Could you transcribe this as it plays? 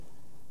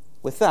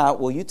With that,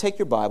 will you take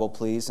your Bible,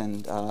 please,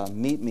 and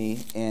meet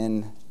me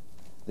in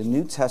the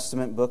New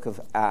Testament book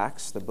of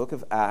Acts, the book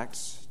of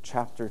Acts,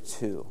 chapter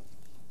 2.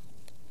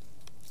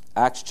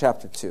 Acts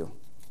chapter 2.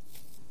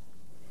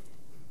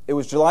 It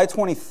was July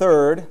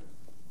 23rd,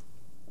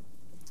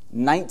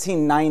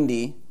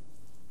 1990,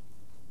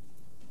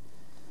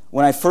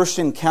 when I first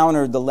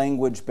encountered the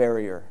language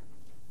barrier.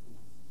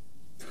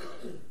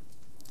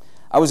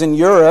 I was in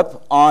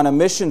Europe on a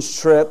missions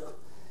trip,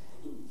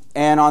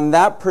 and on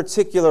that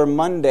particular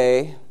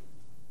Monday,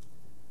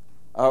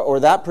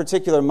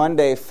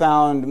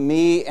 found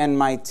me and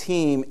my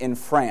team in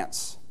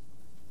France.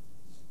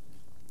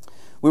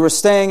 We were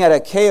staying at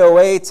a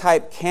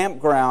KOA-type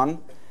campground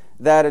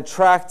that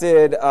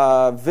attracted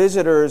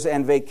visitors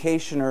and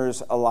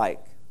vacationers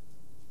alike.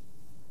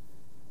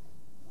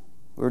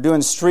 We were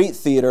doing street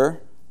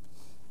theater,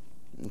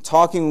 and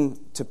talking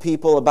to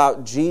people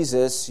about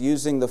Jesus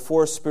using the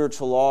 4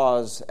 spiritual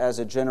laws as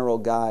a general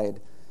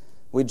guide.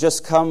 We'd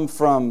just come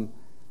from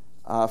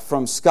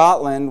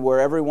Scotland, where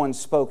everyone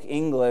spoke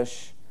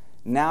English.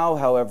 Now,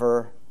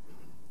 however,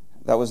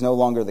 that was no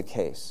longer the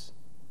case.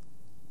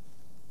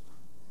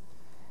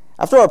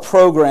 After our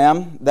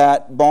program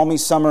that balmy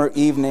summer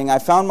evening, I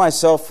found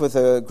myself with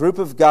a group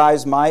of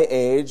guys my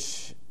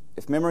age.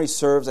 If memory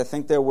serves, I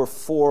think there were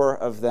 4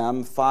 of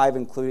them, 5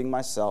 including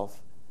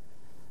myself.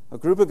 A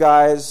group of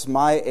guys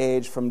my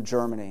age from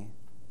Germany.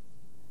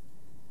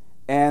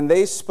 And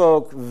they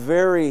spoke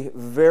very,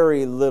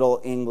 very little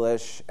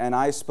English, and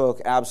I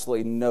spoke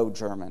absolutely no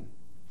German,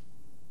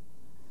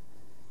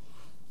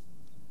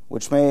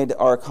 which made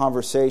our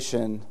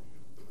conversation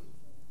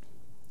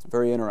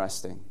very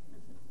interesting.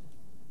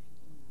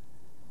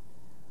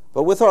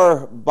 But with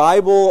our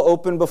Bible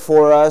open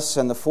before us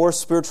and the 4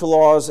 spiritual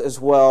laws as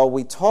well,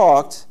 we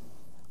talked.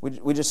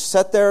 We just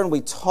sat there and we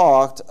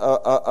talked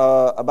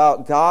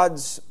about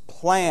God's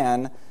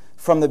plan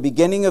from the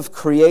beginning of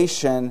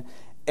creation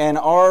and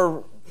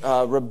our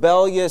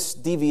rebellious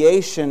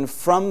deviation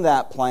from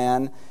that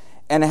plan,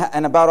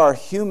 and about our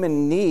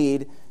human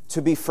need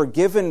to be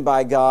forgiven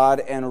by God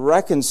and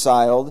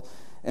reconciled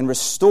and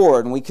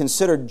restored. And we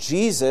considered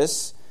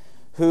Jesus,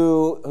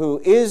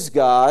 who is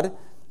God,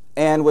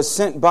 and was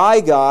sent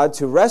by God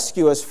to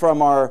rescue us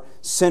from our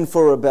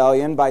sinful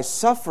rebellion by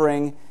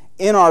suffering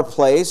in our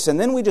place. And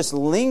then we just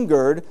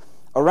lingered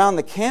around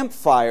the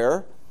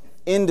campfire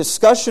in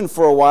discussion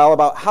for a while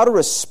about how to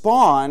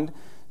respond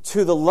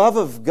to the love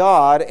of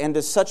God and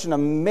to such an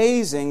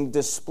amazing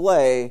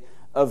display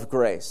of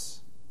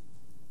grace.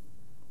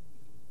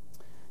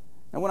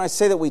 And when I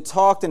say that we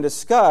talked and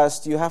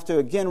discussed, you have to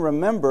again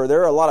remember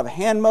there are a lot of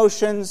hand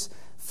motions,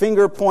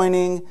 finger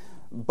pointing,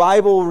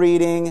 Bible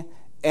reading,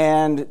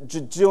 and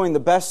doing the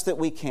best that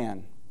we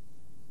can.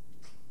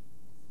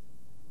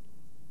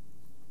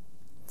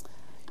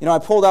 You know, I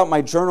pulled out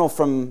my journal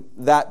from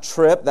that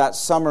trip, that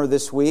summer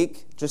this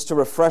week, just to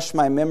refresh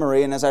my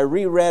memory. And as I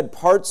reread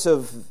parts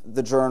of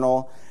the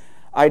journal,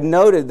 I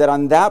noted that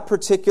on that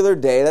particular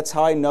day, that's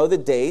how I know the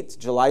date,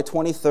 July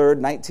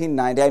 23rd,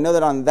 1990, I know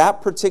that on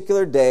that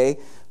particular day,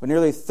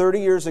 nearly 30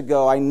 years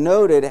ago, I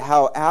noted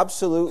how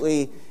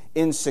absolutely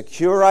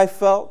insecure I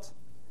felt,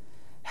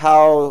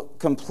 how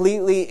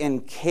completely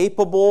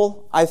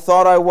incapable I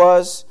thought I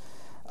was,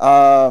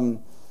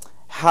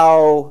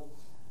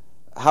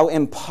 how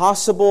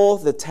impossible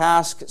the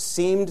task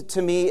seemed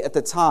to me at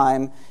the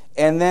time,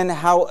 and then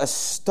how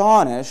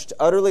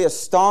utterly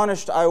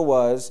astonished I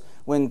was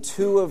when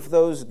 2 of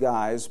those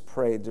guys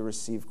prayed to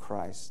receive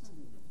Christ.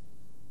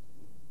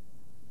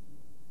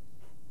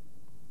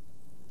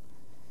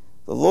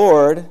 The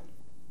Lord,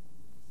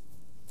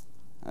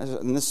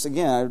 and this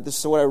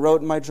is what I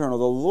wrote in my journal,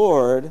 the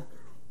Lord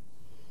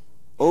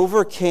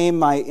overcame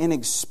my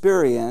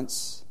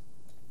inexperience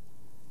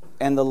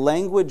and the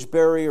language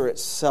barrier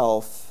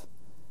itself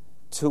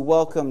to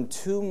welcome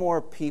 2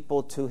 more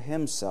people to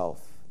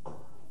Himself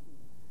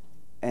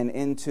and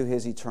into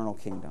His eternal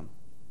kingdom.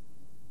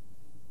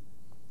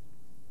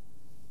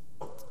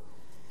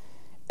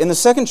 In the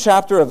 2nd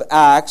chapter of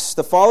Acts,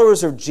 the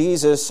followers of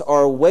Jesus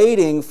are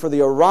waiting for the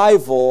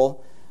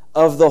arrival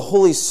of the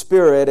Holy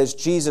Spirit as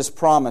Jesus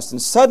promised.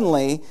 And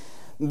suddenly,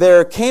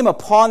 there came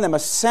upon them a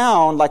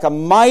sound like a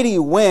mighty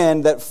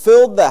wind that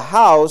filled the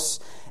house,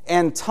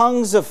 and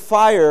tongues of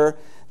fire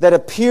that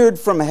appeared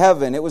from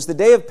heaven. It was the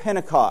day of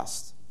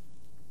Pentecost,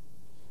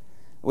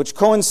 which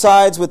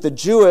coincides with the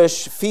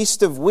Jewish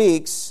Feast of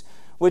Weeks,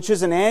 which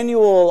is an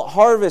annual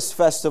harvest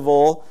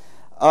festival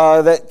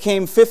that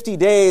came 50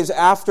 days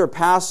after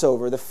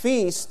Passover.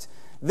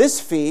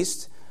 This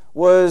feast,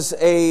 was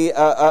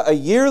a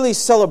yearly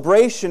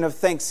celebration of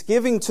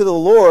thanksgiving to the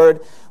Lord,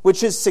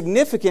 which is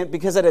significant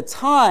because at a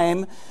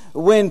time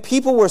when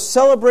people were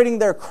celebrating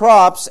their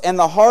crops and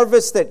the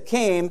harvest that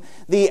came,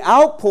 the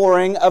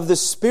outpouring of the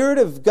Spirit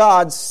of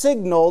God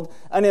signaled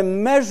an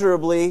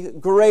immeasurably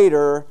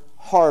greater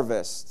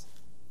harvest.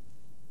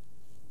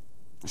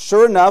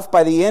 Sure enough,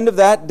 by the end of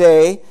that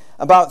day,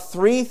 about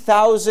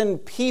 3,000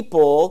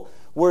 people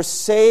were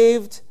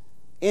saved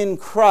in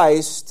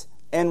Christ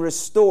and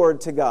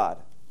restored to God.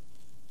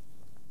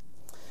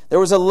 There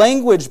was a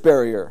language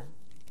barrier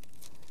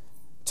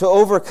to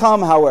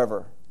overcome,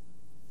 however.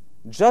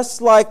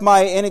 Just like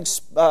my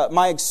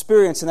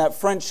experience in that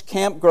French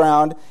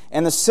campground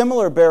and the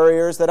similar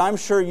barriers that I'm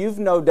sure you've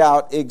no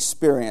doubt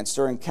experienced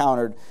or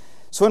encountered.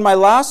 So in my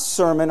last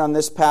sermon on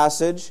this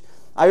passage,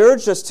 I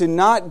urged us to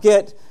not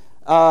get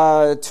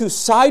too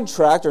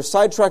sidetracked or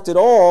sidetracked at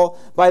all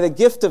by the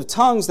gift of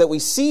tongues that we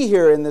see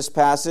here in this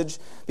passage,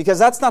 because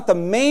that's not the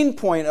main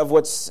point of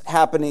what's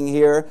happening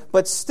here.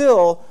 But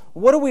still,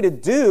 what are we to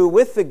do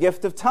with the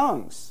gift of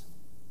tongues?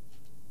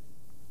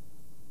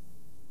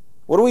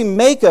 What do we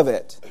make of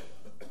it?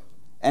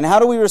 And how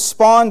do we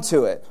respond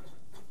to it?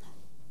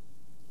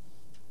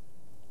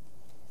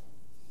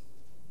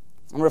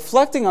 I'm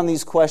reflecting on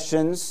these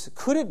questions.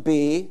 Could it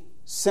be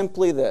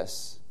simply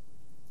this?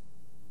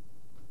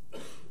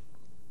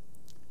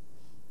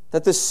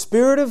 That the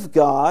Spirit of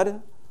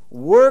God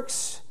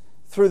works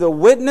through the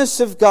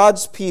witness of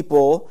God's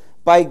people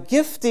by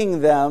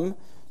gifting them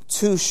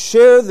to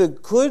share the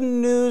good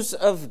news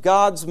of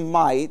God's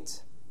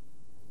might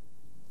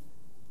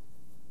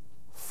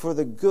for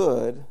the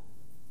good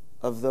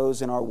of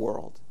those in our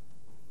world.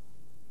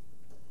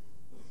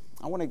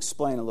 I want to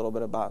explain a little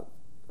bit about,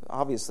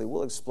 obviously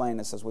we'll explain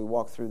this as we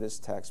walk through this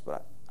text,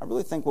 but I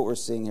really think what we're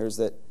seeing here is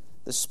that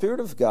the Spirit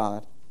of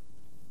God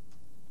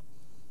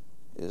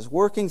is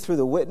working through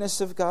the witness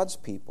of God's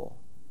people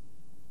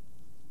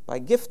by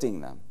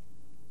gifting them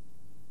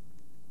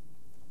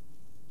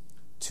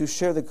to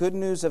share the good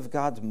news of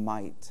God's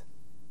might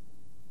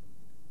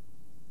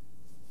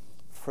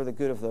for the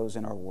good of those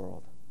in our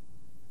world.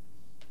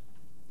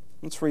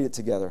 Let's read it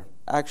together.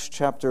 Acts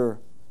chapter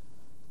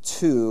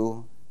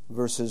 2,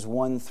 verses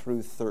 1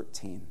 through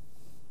 13.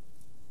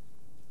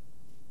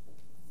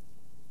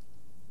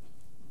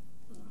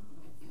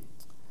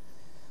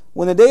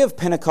 When the day of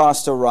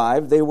Pentecost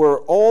arrived, they were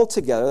all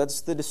together.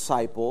 That's the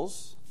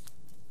disciples.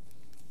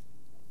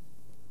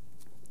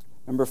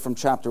 Remember from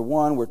chapter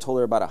 1, we're told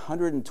there are about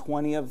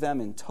 120 of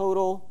them in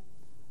total,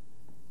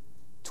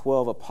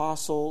 12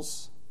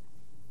 apostles.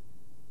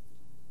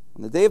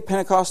 When the day of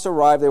Pentecost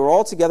arrived, they were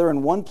all together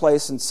in one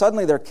place, and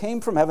suddenly there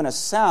came from heaven a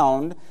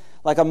sound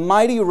like a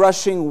mighty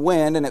rushing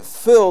wind, and it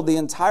filled the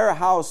entire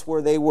house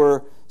where they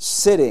were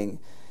sitting.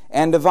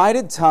 And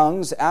divided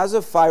tongues as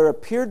of fire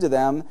appeared to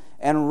them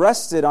and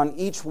rested on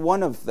each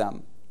one of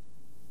them.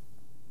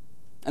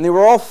 And they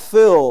were all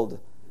filled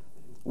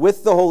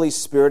with the Holy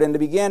Spirit and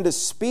began to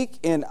speak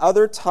in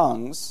other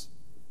tongues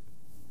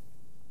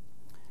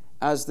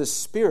as the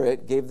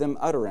Spirit gave them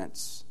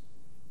utterance.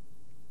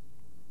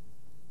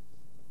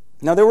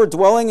 Now there were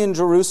dwelling in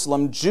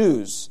Jerusalem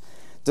Jews,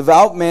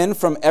 devout men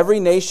from every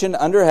nation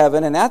under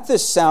heaven, and at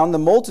this sound the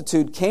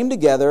multitude came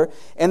together,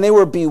 and they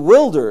were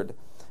bewildered,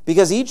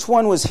 because each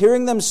one was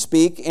hearing them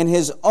speak in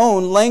his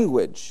own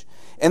language.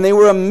 And they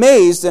were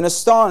amazed and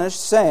astonished,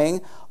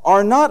 saying,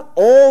 "Are not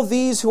all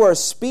these who are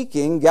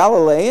speaking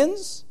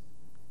Galileans?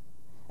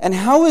 And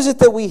how is it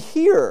that we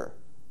hear,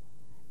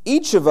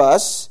 each of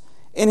us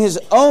in his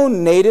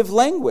own native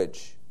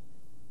language?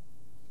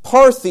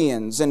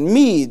 Parthians and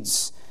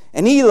Medes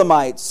and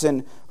Elamites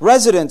and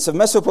residents of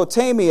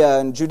Mesopotamia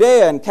and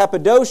Judea and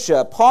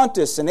Cappadocia,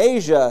 Pontus and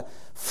Asia,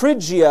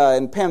 Phrygia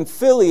and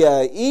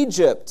Pamphylia,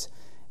 Egypt,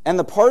 and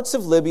the parts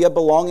of Libya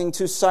belonging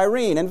to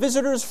Cyrene, and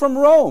visitors from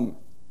Rome,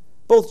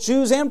 both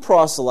Jews and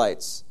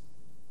proselytes,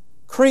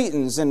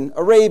 Cretans and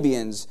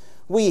Arabians.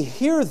 We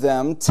hear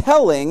them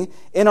telling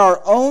in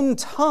our own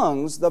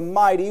tongues the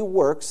mighty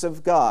works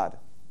of God."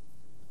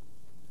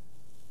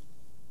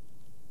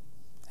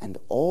 And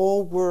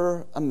all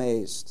were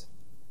amazed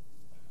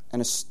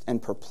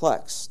and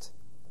perplexed,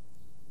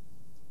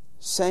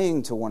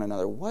 saying to one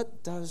another,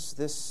 "What does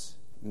this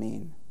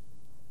mean?"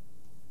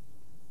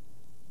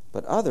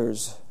 But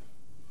others,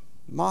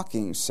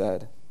 mocking,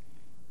 said,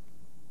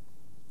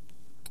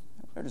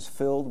 "They're just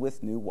filled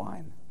with new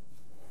wine."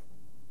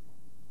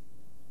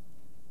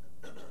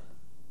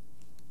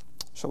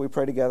 Shall we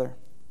pray together?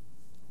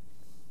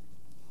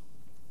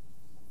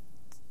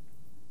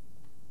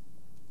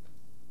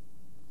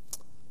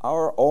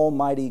 Our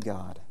almighty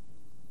God,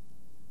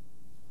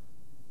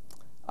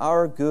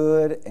 our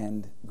good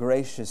and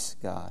gracious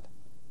God,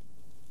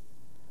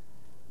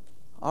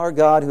 our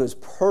God who is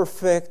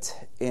perfect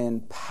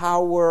in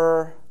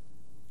power,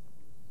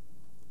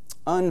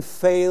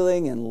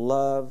 unfailing in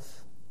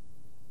love,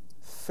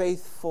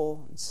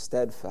 faithful and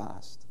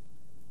steadfast.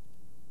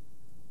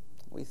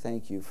 We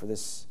thank you for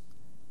this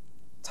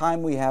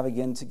time we have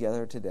again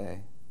together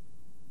today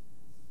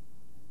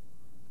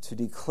to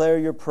declare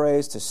your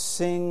praise, to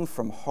sing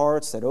from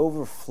hearts that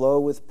overflow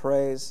with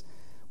praise.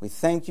 We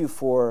thank you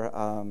for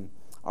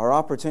our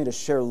opportunity to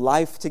share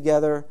life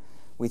together.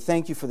 We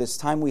thank you for this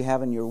time we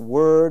have in your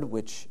word,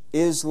 which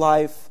is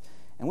life.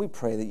 And we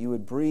pray that you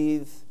would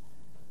breathe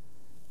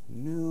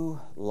new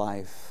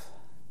life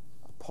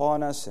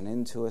upon us and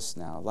into us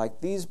now.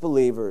 Like these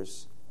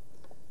believers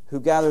who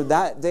gathered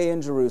that day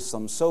in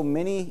Jerusalem so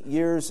many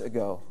years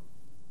ago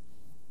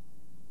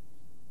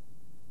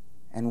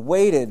and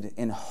waited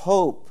in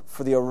hope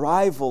for the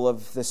arrival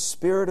of the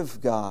Spirit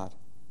of God.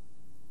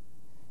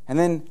 And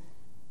then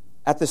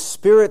at the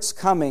Spirit's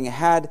coming,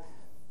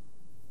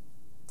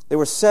 they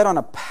were set on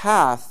a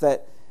path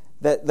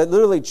that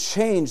literally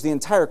changed the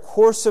entire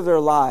course of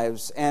their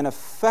lives and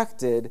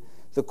affected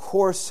the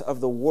course of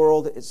the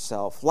world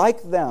itself.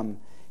 Like them,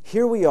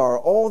 here we are,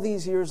 all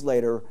these years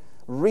later,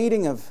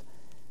 reading of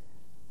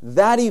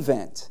that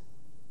event,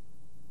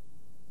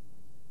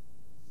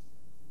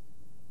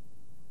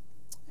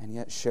 and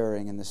yet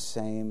sharing in the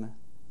same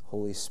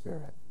Holy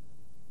Spirit.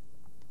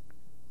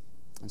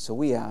 And so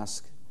we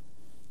ask,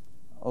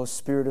 O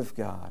Spirit of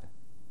God,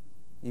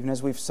 even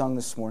as we've sung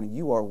this morning,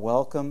 you are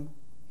welcome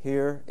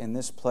here in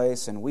this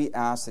place, and we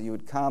ask that you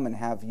would come and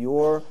have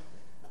your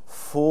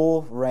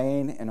full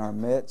reign in our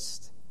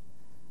midst.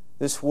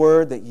 This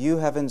word that you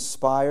have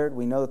inspired,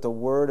 we know that the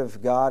Word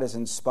of God is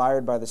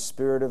inspired by the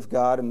Spirit of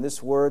God, and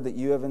this word that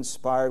you have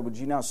inspired, would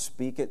you now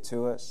speak it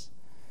to us?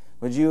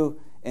 Would you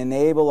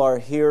enable our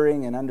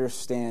hearing and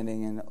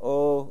understanding, and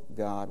oh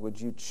God, would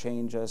you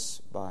change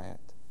us by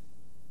it?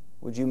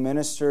 Would you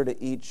minister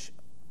to each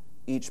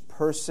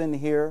person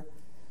here?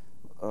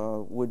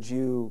 Would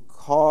you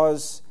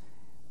cause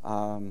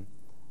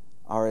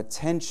our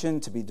attention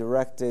to be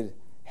directed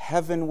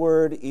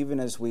heavenward, even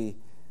as we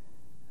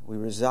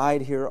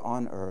reside here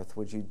on earth?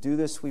 Would you do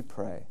this, we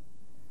pray,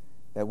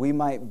 that we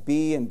might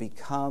be and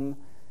become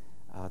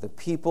the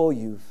people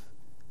you've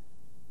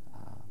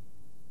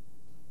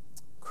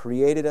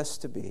created us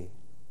to be,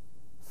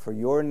 for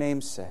your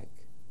name's sake,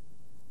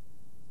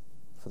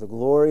 for the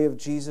glory of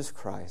Jesus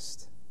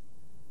Christ,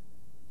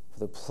 for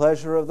the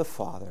pleasure of the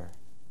Father,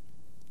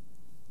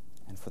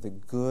 and for the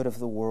good of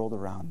the world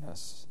around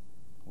us.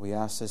 We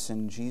ask this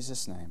in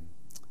Jesus' name.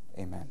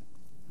 Amen.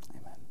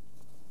 Amen.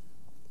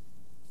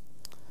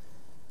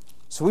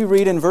 So we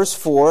read in verse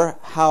 4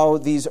 how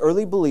these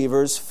early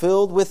believers,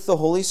 filled with the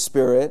Holy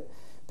Spirit,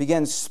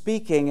 began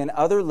speaking in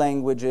other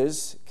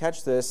languages,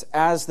 catch this,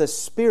 as the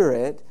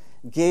Spirit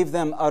gave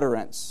them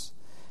utterance.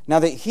 Now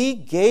that He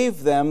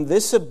gave them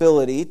this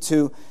ability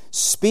to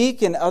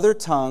speak in other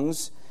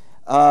tongues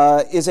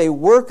is a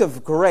work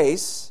of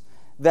grace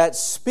that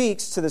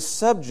speaks to the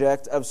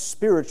subject of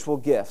spiritual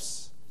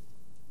gifts.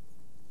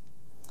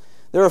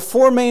 There are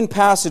 4 main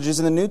passages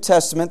in the New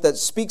Testament that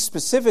speak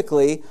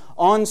specifically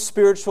on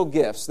spiritual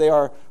gifts. They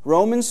are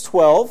Romans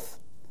 12,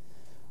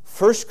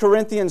 1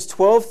 Corinthians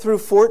 12 through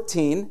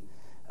 14,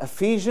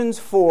 Ephesians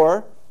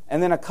 4,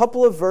 and then a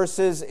couple of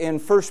verses in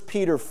 1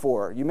 Peter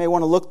 4. You may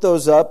want to look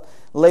those up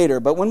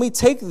later. But when we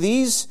take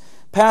these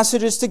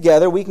passages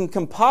together, we can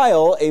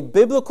compile a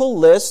biblical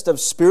list of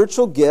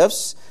spiritual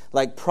gifts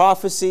like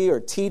prophecy or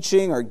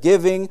teaching or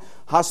giving,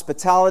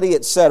 hospitality,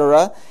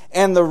 etc.,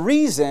 and the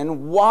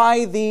reason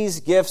why these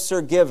gifts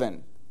are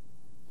given.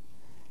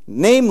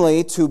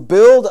 Namely, to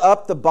build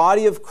up the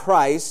body of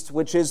Christ,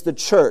 which is the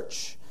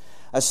church.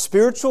 A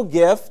spiritual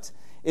gift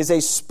is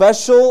a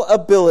special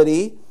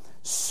ability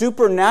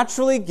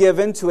supernaturally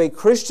given to a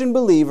Christian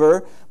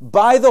believer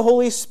by the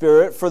Holy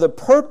Spirit for the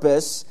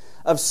purpose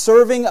of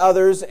serving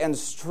others and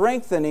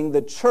strengthening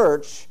the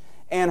church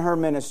and her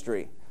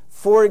ministry.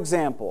 For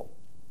example,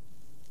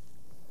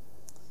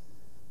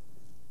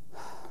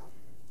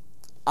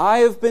 I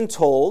have been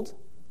told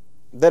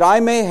that I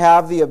may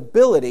have the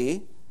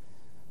ability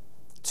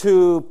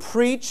to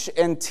preach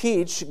and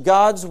teach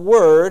God's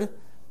Word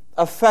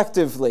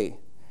effectively.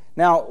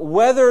 Now,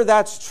 whether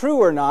that's true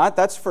or not,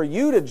 that's for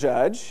you to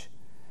judge,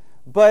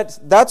 but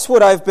that's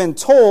what I've been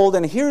told,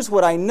 and here's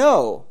what I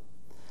know.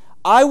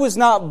 I was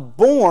not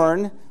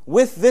born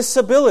with this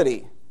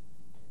ability.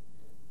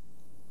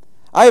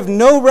 I have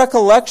no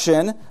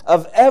recollection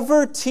of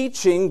ever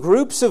teaching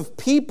groups of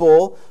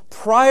people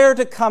prior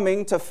to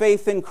coming to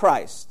faith in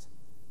Christ.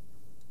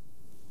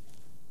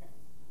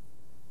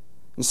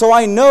 And so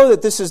I know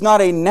that this is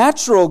not a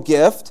natural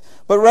gift,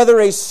 but rather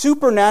a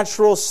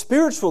supernatural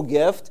spiritual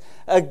gift,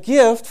 a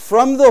gift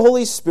from the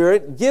Holy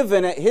Spirit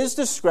given at His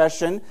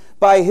discretion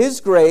by His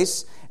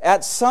grace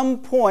at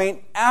some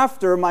point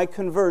after my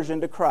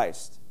conversion to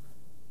Christ.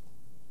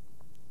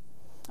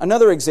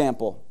 Another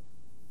example.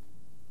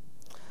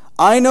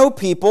 I know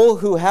people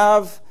who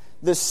have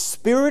the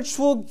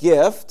spiritual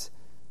gift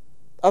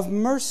of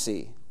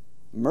mercy.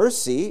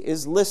 Mercy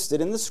is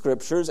listed in the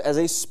Scriptures as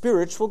a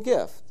spiritual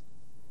gift.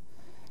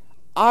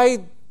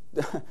 I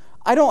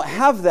don't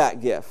have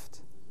that gift.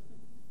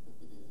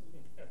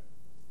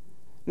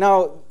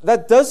 Now,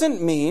 that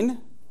doesn't mean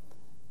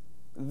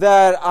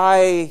that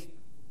I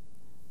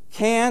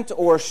can't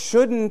or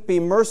shouldn't be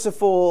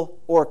merciful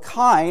or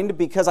kind,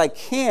 because I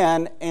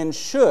can and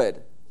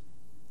should.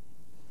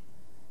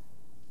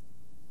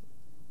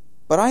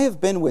 But I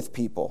have been with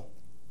people,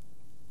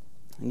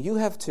 and you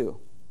have too,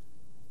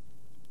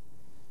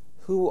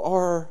 who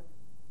are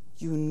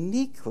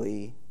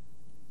uniquely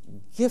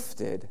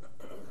gifted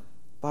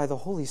by the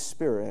Holy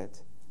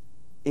Spirit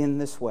in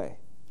this way.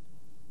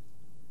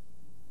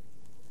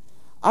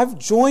 I've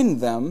joined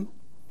them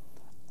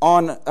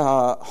on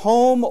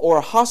home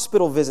or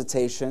hospital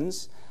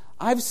visitations.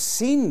 I've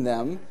seen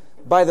them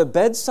by the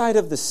bedside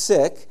of the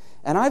sick,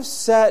 and I've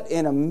sat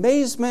in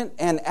amazement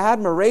and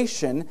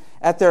admiration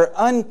at their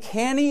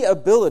uncanny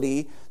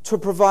ability to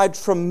provide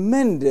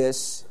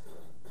tremendous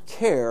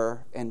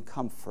care and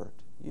comfort.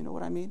 You know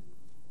what I mean?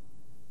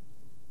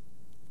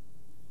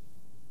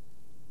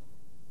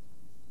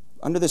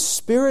 Under the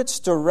Spirit's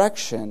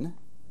direction,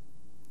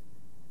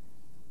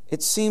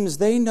 it seems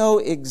they know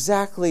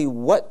exactly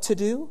what to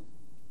do,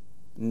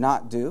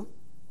 not do,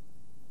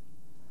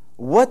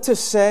 what to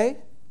say,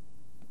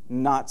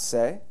 not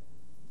say,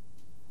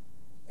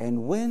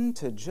 and when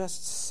to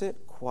just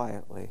sit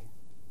quietly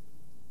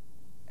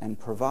and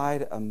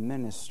provide a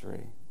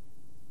ministry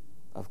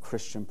of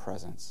Christian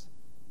presence.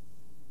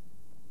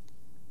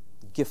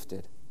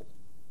 Gifted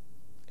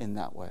in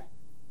that way.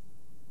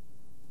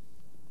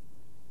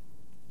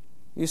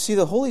 You see,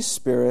 the Holy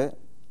Spirit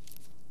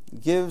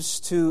gives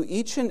to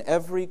each and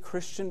every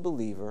Christian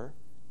believer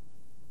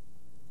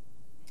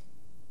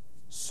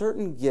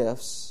certain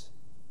gifts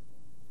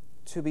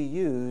to be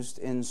used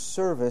in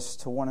service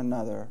to one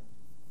another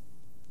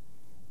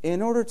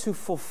in order to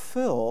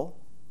fulfill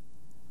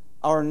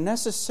our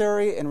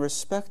necessary and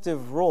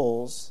respective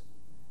roles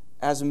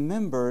as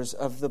members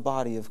of the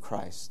body of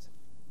Christ.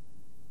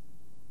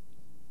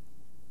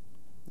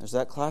 There's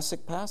that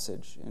classic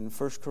passage in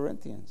 1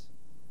 Corinthians.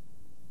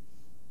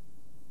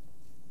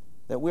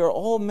 That we are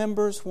all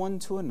members one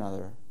to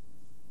another,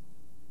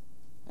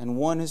 and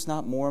one is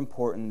not more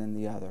important than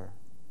the other.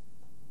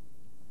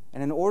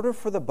 And in order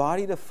for the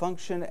body to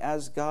function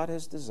as God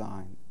has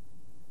designed,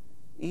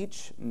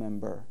 each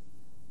member,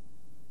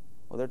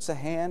 whether it's a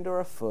hand or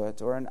a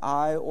foot or an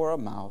eye or a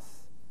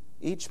mouth,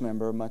 each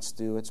member must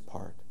do its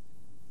part.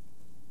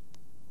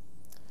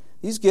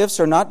 These gifts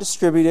are not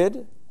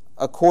distributed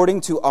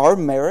according to our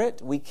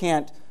merit. We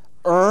can't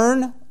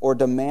earn or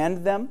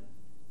demand them.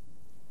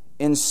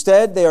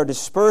 Instead, they are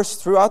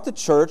dispersed throughout the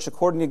church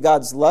according to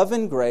God's love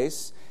and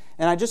grace.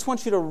 And I just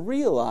want you to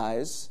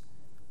realize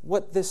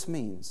what this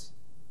means.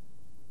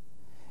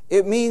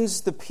 It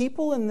means the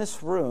people in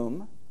this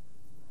room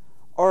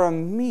are a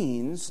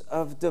means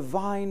of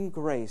divine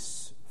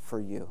grace for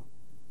you.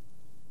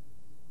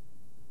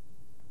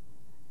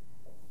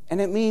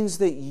 And it means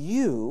that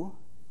you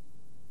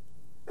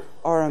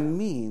are a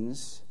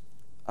means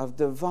of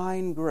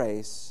divine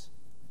grace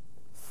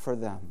for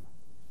them.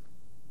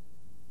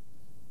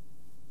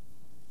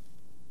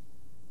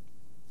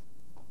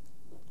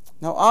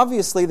 Now,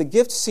 obviously, the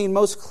gift seen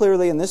most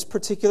clearly in this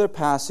particular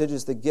passage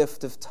is the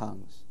gift of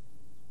tongues.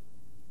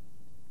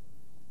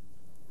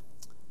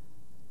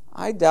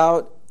 I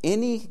doubt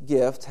any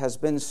gift has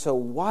been so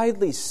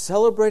widely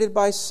celebrated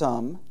by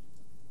some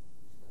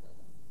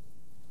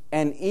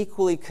and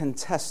equally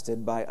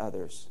contested by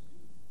others.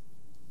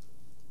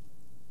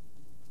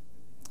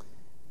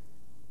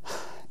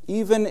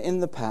 Even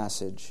in the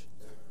passage,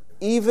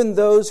 even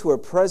those who are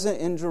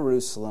present in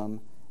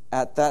Jerusalem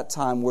at that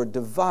time were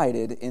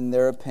divided in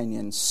their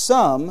opinions.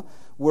 Some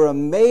were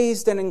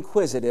amazed and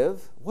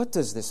inquisitive. What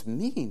does this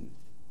mean?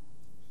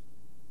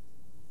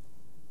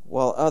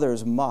 While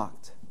others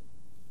mocked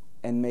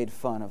and made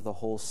fun of the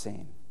whole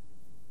scene,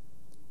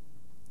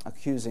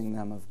 accusing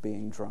them of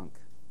being drunk.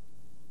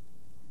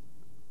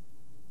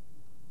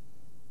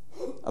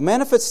 A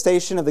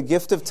manifestation of the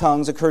gift of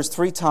tongues occurs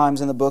 3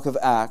 times in the book of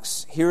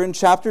Acts. Here in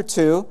chapter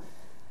 2,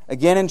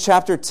 again in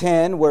chapter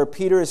 10, where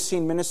Peter is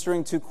seen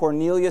ministering to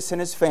Cornelius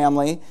and his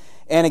family,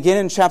 and again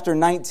in chapter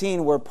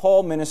 19, where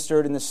Paul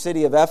ministered in the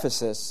city of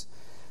Ephesus.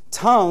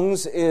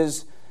 Tongues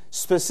is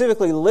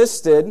specifically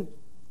listed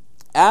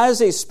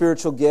as a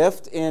spiritual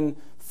gift in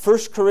 1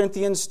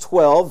 Corinthians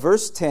 12,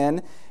 verse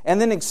 10,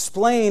 and then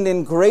explained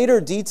in greater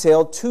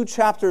detail 2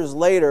 chapters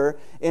later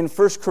in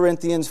 1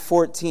 Corinthians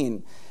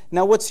 14.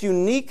 Now, what's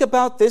unique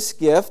about this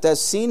gift,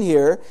 as seen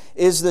here,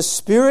 is the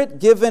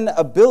Spirit-given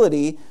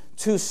ability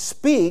to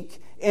speak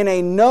in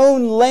a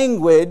known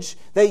language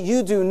that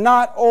you do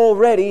not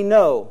already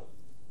know.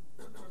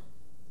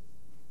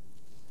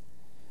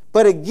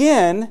 But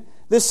again,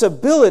 this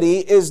ability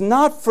is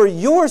not for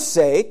your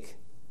sake,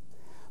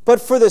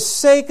 but for the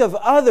sake of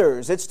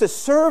others. It's to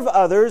serve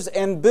others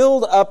and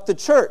build up the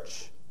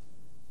church.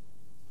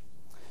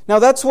 Now,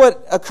 that's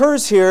what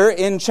occurs here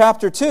in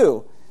chapter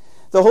 2.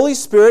 The Holy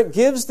Spirit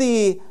gives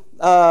the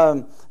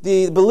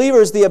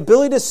believers the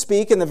ability to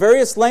speak in the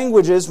various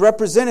languages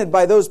represented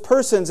by those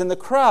persons in the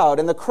crowd.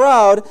 And the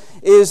crowd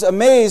is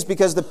amazed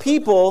because the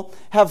people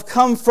have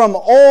come from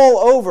all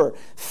over.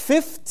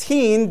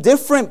 15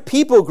 different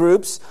people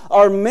groups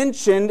are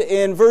mentioned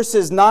in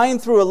verses 9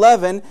 through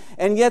 11,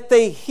 and yet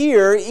they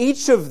hear,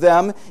 each of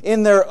them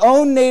in their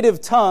own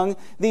native tongue,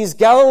 these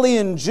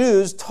Galilean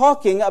Jews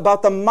talking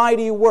about the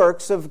mighty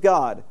works of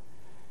God.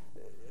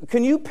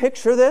 Can you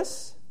picture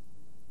this?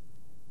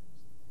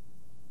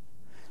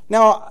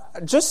 Now,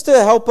 just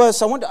to help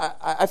us,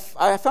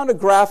 I found a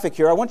graphic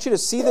here. I want you to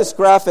see this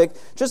graphic.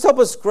 Just help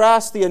us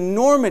grasp the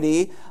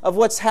enormity of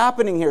what's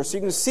happening here. So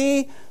you can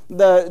see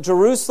the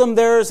Jerusalem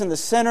there is in the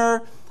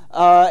center,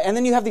 and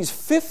then you have these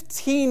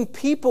 15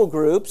 people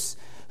groups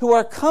who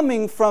are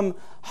coming from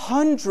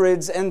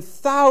hundreds and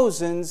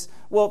thousands.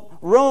 Well,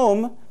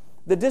 Rome,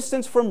 the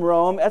distance from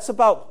Rome, that's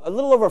about a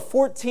little over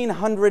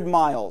 1,400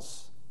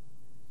 miles.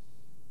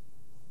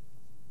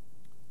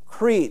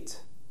 Crete,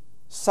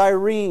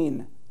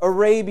 Cyrene,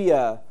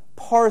 Arabia,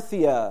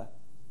 Parthia,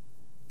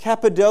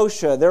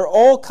 Cappadocia. They're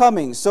all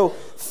coming. So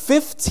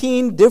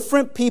 15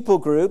 different people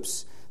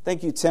groups,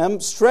 thank you,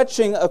 Tim,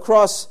 stretching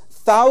across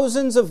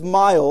thousands of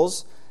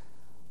miles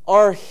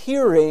are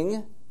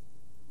hearing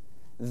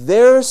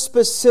their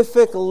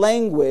specific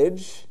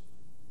language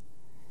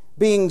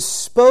being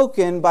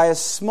spoken by a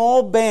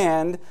small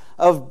band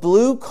of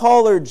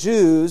blue-collar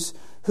Jews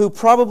who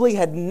probably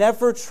had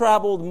never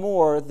traveled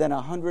more than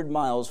 100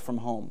 miles from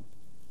home.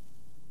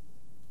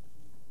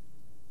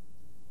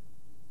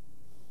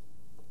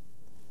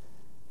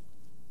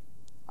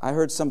 I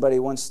heard somebody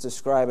once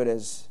describe it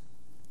as,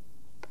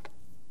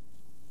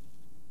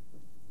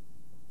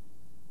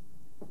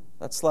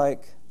 that's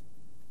like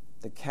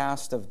the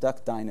cast of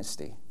Duck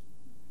Dynasty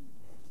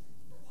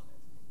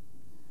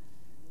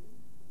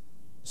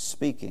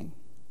speaking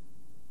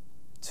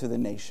to the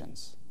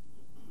nations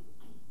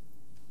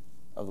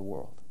of the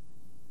world.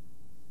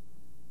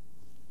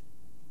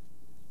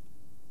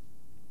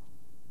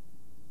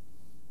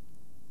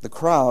 The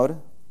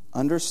crowd,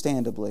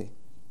 understandably,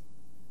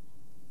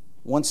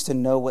 wants to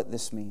know what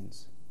this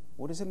means.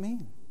 What does it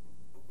mean?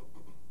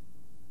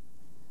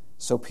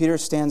 So Peter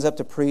stands up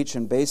to preach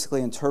and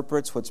basically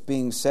interprets what's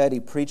being said. He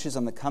preaches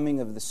on the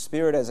coming of the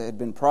Spirit as it had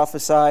been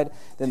prophesied.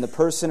 Then the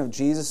person of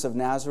Jesus of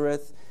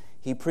Nazareth.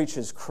 He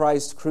preaches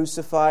Christ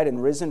crucified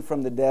and risen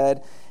from the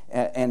dead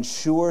and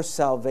sure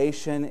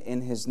salvation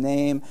in His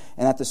name.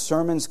 And at the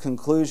sermon's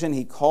conclusion,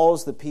 he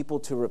calls the people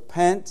to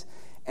repent.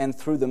 And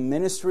through the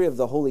ministry of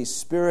the Holy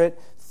Spirit,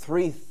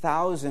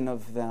 3,000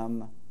 of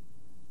them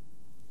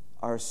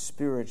are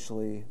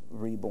spiritually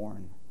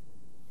reborn.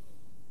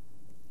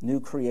 New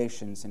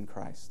creations in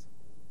Christ.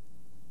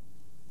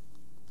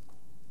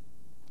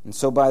 And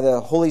so by the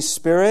Holy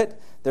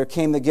Spirit, there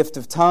came the gift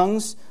of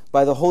tongues.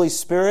 By the Holy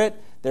Spirit,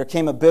 there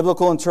came a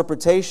biblical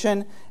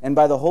interpretation. And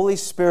by the Holy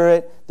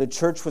Spirit, the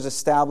church was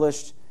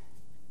established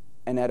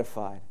and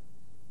edified.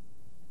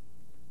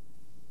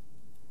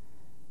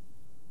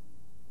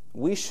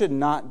 We should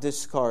not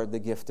discard the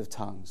gift of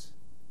tongues,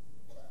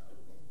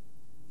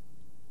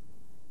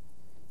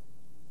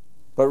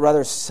 but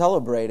rather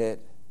celebrate it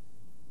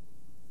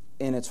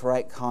in its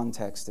right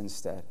context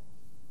instead.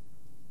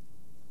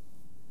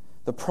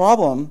 The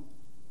problem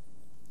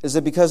is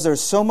that because there's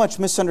so much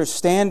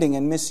misunderstanding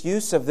and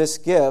misuse of this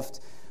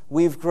gift,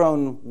 we've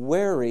grown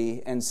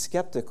wary and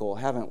skeptical,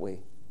 haven't we?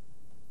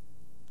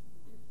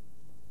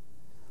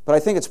 But I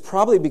think it's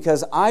probably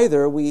because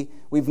either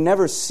we've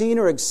never seen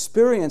or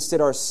experienced it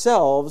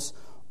ourselves,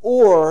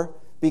 or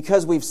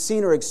because we've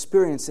seen or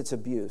experienced its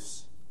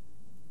abuse.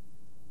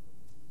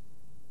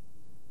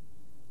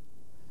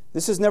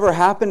 This has never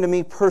happened to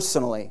me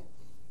personally.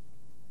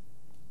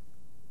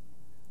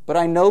 But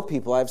I know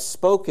people, I've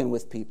spoken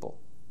with people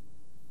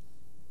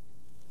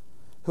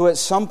who at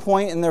some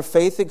point in their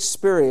faith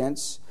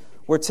experience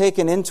were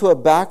taken into a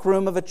back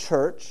room of a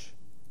church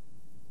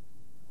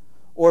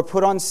or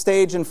put on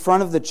stage in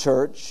front of the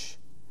church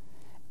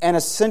and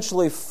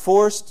essentially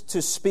forced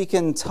to speak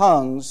in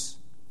tongues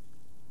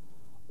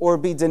or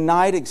be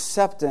denied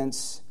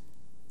acceptance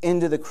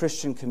into the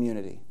Christian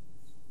community.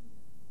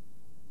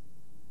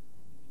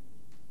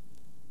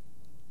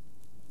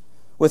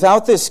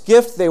 Without this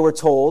gift, they were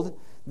told,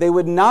 they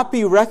would not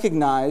be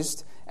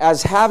recognized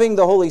as having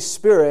the Holy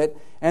Spirit,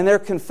 and their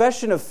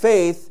confession of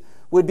faith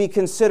would be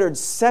considered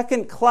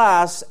second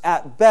class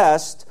at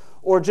best,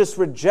 or just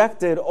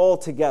rejected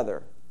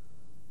altogether.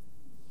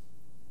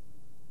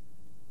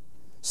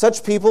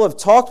 Such people have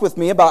talked with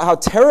me about how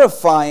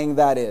terrifying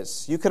that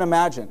is. You can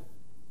imagine.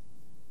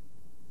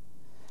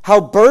 How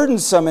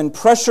burdensome and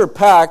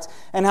pressure-packed,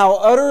 and how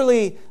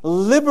utterly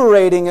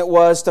liberating it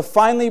was to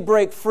finally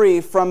break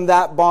free from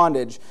that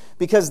bondage.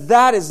 Because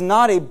that is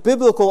not a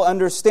biblical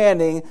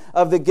understanding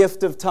of the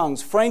gift of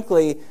tongues.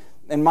 Frankly,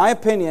 in my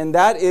opinion,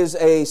 that is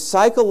a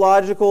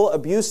psychological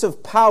abuse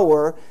of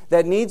power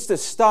that needs to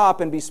stop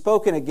and be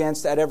spoken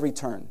against at every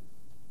turn.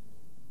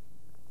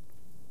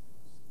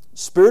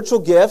 Spiritual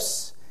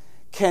gifts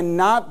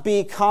cannot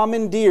be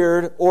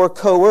commandeered or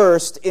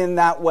coerced in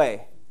that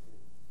way.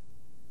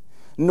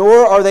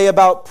 Nor are they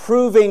about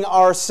proving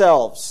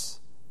ourselves.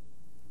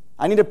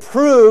 I need to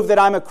prove that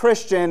I'm a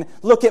Christian.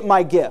 Look at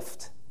my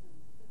gift.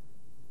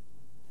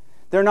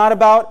 They're not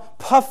about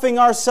puffing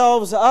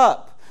ourselves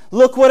up.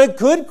 Look what a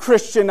good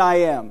Christian I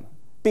am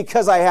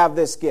because I have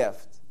this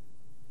gift.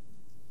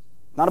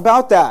 Not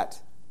about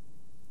that.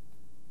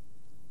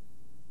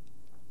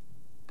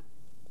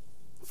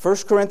 1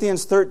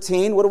 Corinthians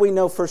 13, what do we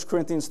know 1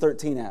 Corinthians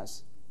 13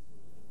 as?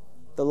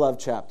 The love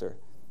chapter.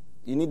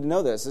 You need to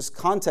know this. This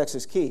context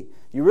is key.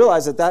 You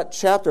realize that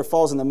chapter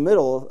falls in the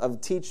middle of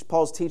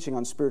Paul's teaching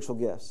on spiritual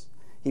gifts.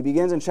 He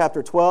begins in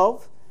chapter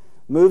 12,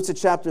 moves to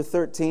chapter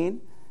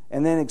 13,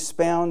 and then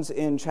expounds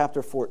in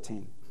chapter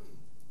 14.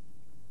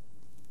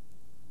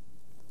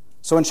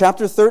 So in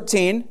chapter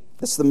 13,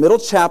 that's the middle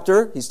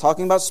chapter. He's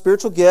talking about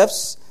spiritual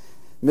gifts.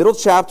 Middle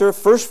chapter,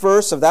 first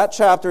verse of that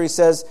chapter, he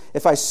says,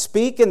 if I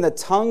speak in the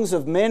tongues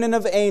of men and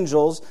of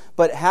angels,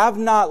 but have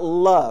not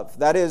love,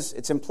 that is,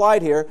 it's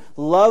implied here,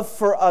 love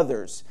for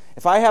others.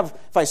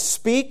 If I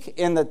speak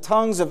in the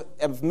tongues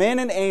of men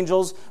and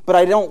angels, but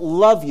I don't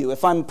love you,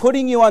 if I'm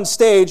putting you on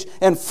stage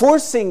and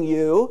forcing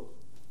you,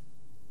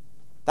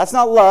 that's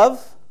not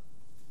love.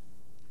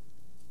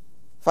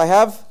 If I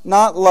have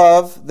not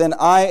love, then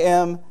I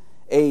am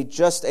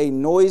just a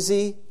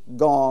noisy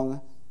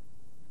gong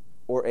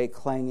or a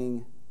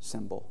clanging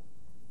cymbal.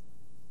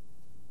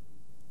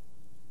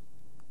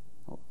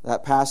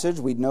 That passage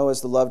we know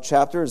as the love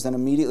chapter is then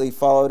immediately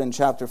followed in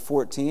chapter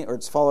 14, or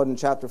it's followed in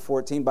chapter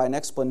 14 by an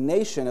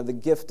explanation of the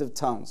gift of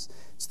tongues.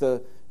 It's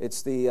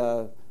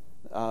the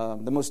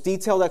most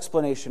detailed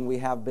explanation we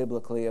have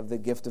biblically of the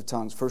gift of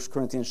tongues. 1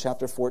 Corinthians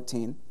chapter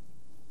 14,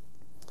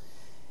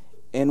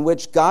 in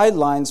which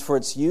guidelines for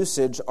its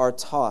usage are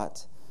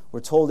taught. We're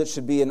told it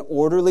should be an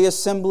orderly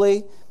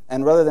assembly,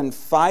 and rather than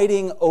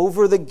fighting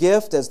over the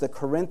gift as the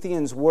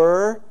Corinthians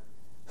were,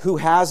 who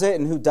has it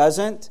and who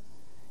doesn't,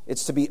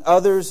 it's to be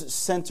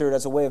others-centered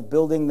as a way of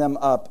building them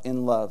up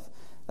in love.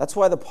 That's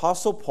why the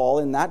Apostle Paul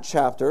in that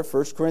chapter,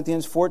 1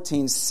 Corinthians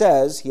 14,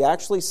 he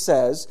actually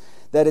says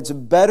that it's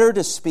better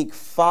to speak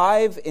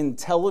 5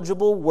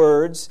 intelligible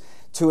words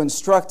to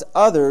instruct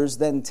others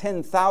than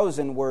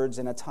 10,000 words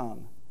in a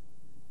tongue.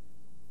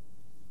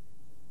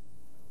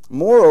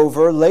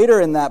 Moreover,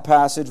 later in that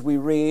passage we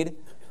read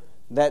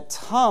that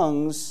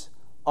tongues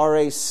are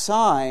a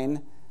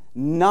sign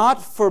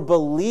not for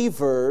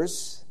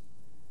believers,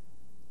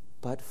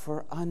 but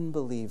for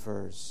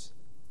unbelievers.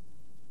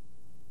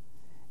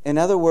 In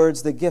other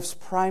words, the gift's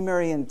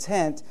primary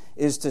intent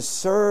is to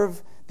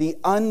serve the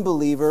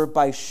unbeliever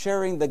by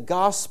sharing the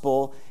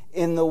gospel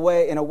in a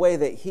way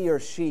that he or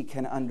she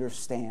can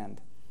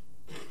understand.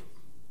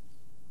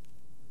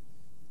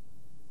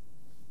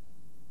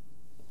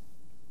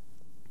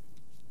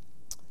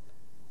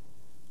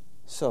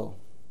 So,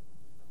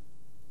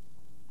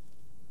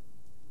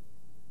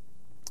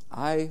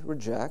 I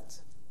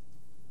reject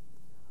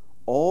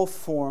all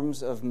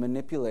forms of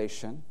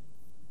manipulation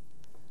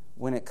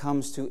when it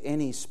comes to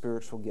any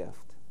spiritual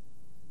gift,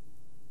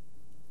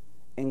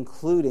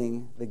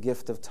 including the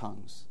gift of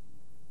tongues.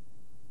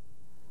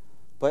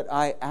 But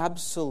I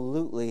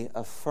absolutely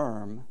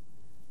affirm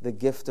the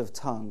gift of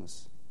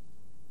tongues.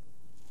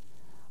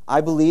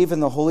 I believe in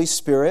the Holy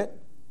Spirit,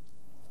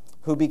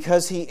 who,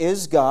 because He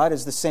is God,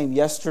 is the same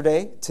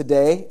yesterday,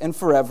 today, and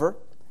forever.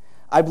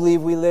 I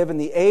believe we live in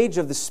the age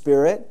of the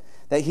Spirit,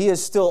 that He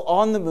is still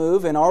on the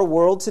move in our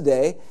world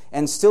today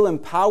and still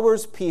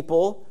empowers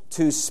people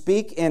to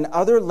speak in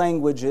other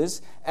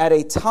languages at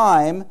a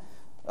time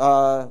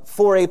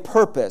for a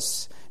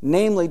purpose,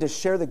 namely to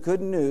share the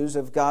good news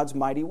of God's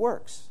mighty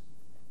works.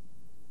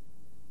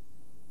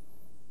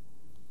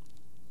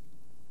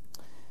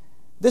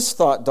 This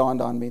thought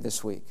dawned on me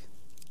this week.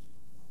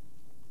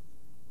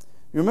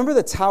 You remember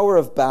the Tower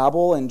of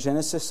Babel in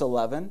Genesis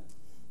 11?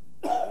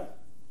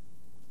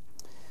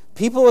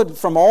 People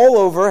from all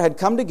over had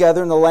come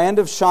together in the land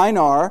of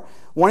Shinar,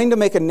 wanting to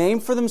make a name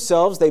for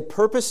themselves. They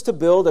purposed to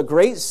build a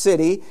great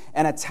city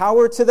and a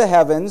tower to the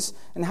heavens.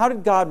 And how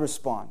did God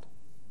respond?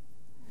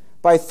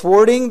 By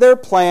thwarting their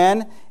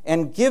plan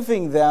and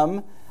giving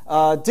them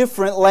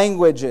different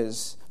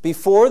languages.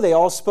 Before, they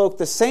all spoke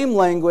the same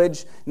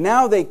language.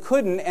 Now they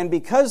couldn't, and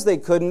because they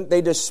couldn't,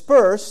 they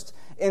dispersed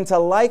into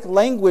like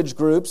language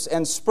groups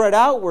and spread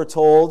out, we're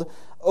told,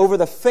 over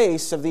the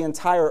face of the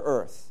entire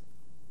earth.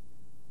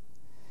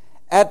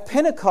 At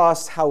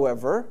Pentecost,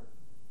 however,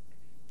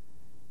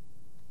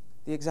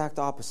 the exact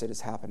opposite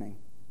is happening.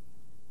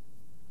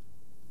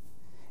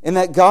 In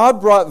that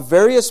God brought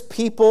various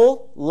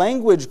people,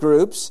 language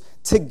groups,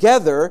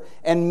 together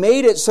and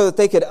made it so that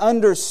they could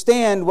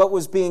understand what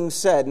was being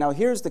said. Now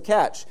here's the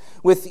catch.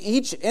 With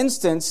each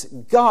instance,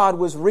 God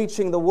was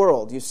reaching the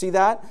world. You see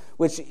that?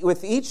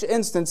 With each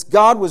instance,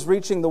 God was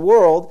reaching the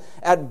world.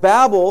 At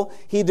Babel,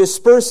 He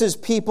disperses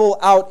people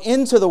out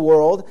into the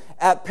world.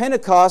 At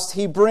Pentecost,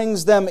 He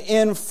brings them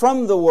in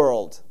from the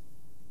world.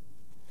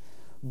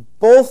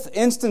 Both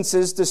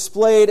instances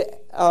displayed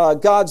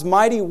God's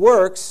mighty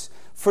works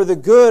for the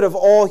good of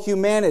all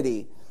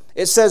humanity.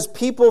 It says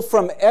people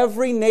from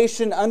every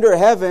nation under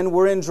heaven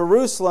were in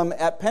Jerusalem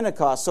at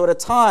Pentecost. So at a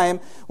time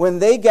when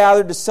they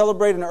gathered to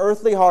celebrate an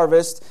earthly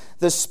harvest,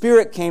 the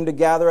Spirit came to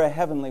gather a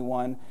heavenly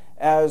one.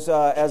 As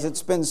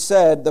it's been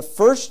said, the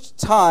first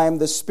time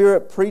the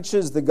Spirit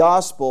preaches the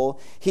gospel,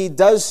 He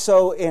does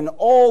so in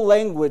all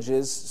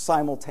languages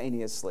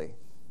simultaneously.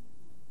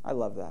 I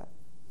love that.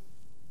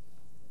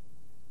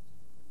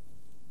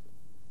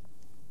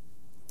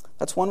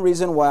 That's one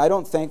reason why I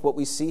don't think what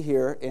we see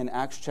here in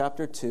Acts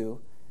chapter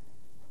 2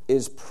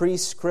 is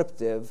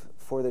prescriptive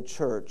for the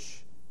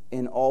church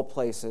in all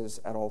places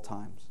at all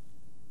times.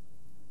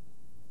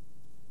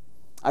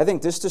 I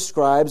think this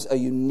describes a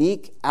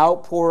unique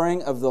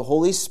outpouring of the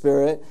Holy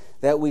Spirit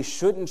that we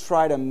shouldn't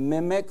try to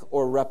mimic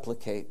or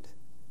replicate.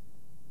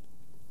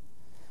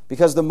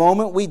 Because the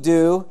moment we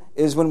do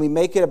is when we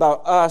make it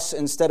about us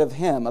instead of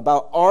Him,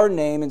 about our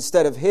name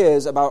instead of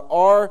His, about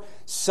our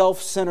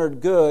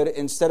self-centered good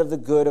instead of the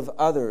good of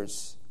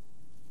others.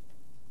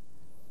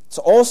 It's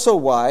also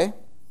why,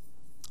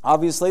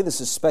 obviously this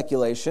is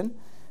speculation,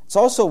 It's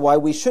also why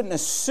we shouldn't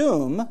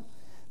assume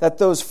that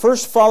those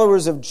first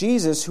followers of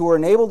Jesus who were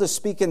enabled to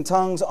speak in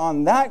tongues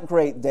on that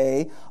great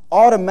day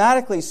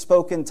automatically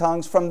spoke in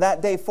tongues from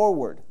that day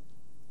forward.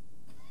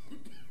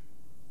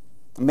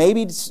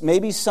 Maybe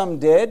some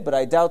did, but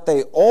I doubt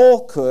they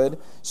all could.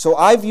 So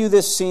I view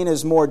this scene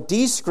as more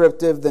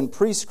descriptive than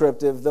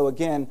prescriptive, though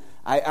again,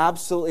 I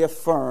absolutely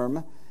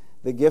affirm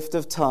the gift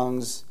of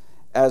tongues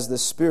as the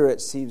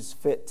Spirit sees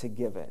fit to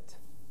give it.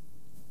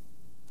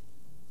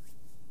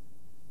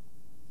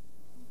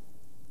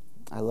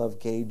 I love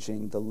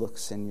gauging the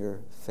looks in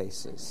your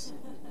faces.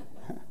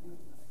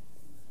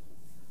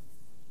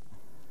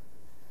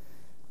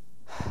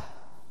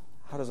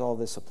 How does all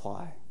this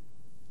apply?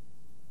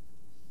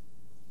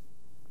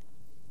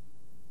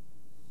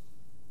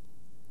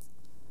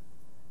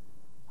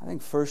 I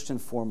think first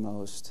and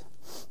foremost,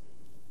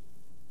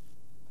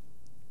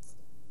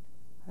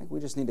 I think we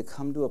just need to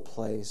come to a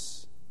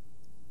place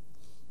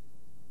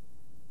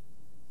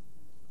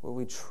where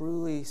we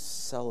truly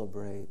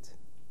celebrate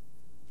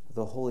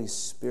the Holy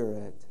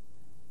Spirit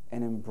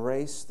and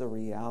embrace the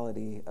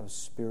reality of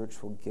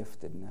spiritual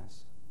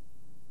giftedness.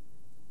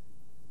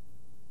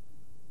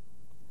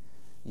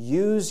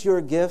 Use your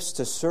gifts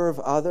to serve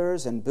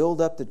others and build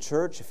up the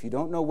church. If you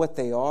don't know what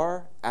they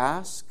are,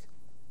 ask.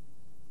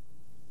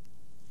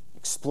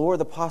 Explore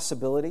the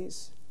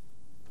possibilities.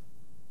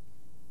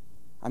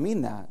 I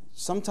mean that.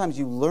 Sometimes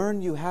you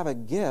learn you have a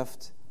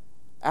gift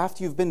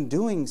after you've been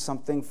doing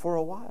something for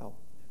a while.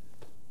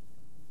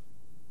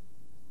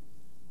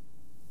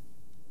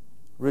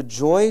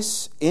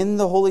 Rejoice in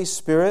the Holy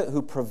Spirit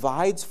who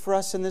provides for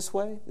us in this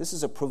way. This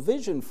is a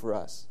provision for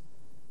us.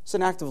 It's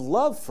an act of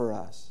love for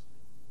us.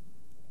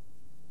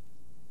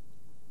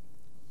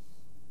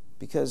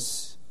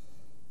 Because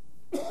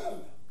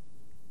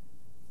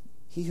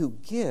he who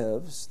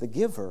gives, the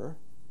giver,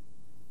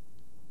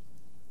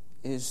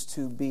 is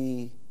to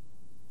be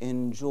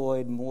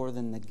enjoyed more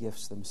than the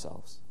gifts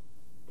themselves.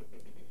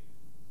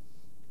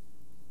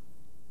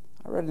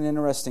 I read an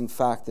interesting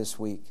fact this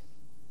week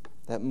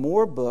that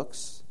more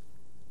books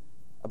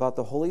about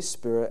the Holy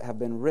Spirit have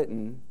been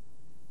written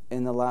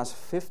in the last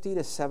 50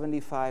 to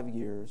 75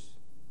 years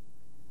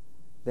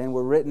than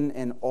were written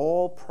in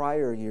all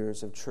prior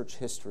years of church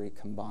history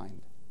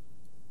combined.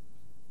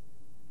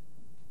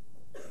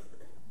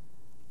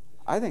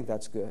 I think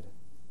that's good.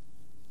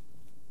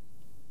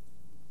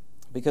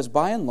 Because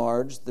by and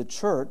large, the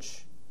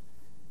church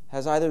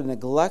has either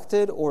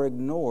neglected or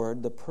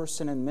ignored the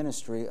person and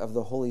ministry of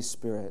the Holy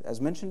Spirit. As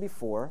mentioned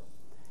before,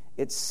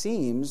 it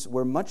seems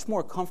we're much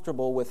more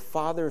comfortable with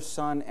Father,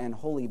 Son, and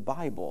Holy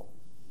Bible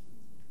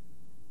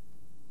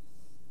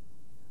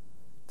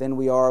than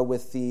we are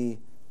with the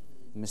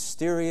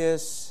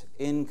mysterious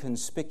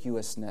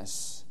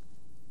inconspicuousness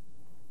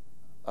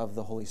of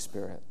the Holy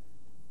Spirit.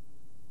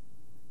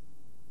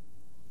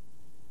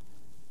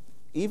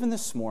 Even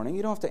this morning,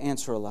 you don't have to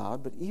answer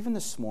aloud, but even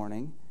this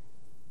morning,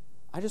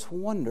 I just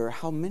wonder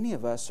how many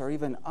of us are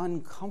even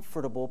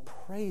uncomfortable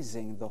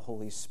praising the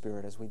Holy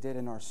Spirit as we did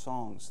in our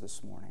songs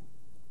this morning.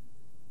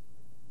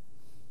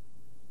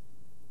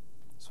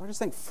 So I just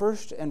think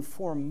first and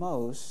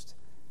foremost,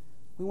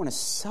 we want to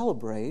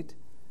celebrate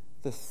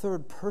the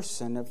third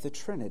person of the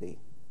Trinity.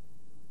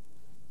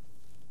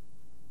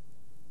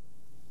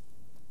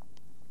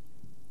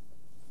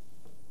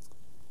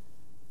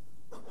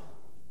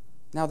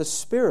 Now the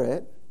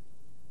Spirit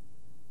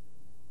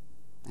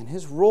and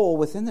his role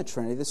within the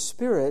Trinity, the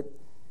Spirit,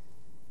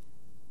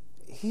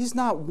 he's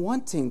not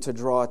wanting to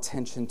draw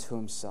attention to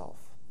himself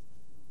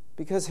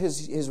because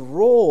his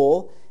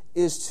role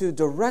is to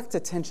direct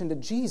attention to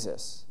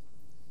Jesus.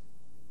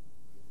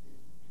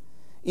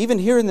 Even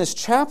here in this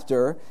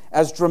chapter,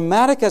 as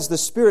dramatic as the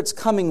Spirit's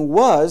coming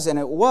was, and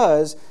it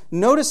was,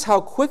 notice how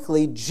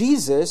quickly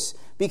Jesus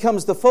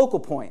becomes the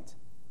focal point.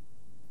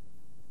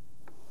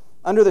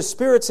 Under the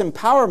Spirit's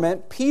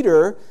empowerment,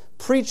 Peter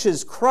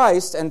preaches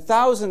Christ and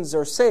thousands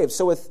are saved.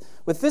 So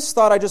with this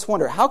thought, I just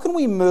wonder, how can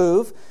we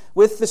move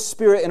with the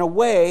Spirit in a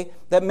way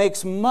that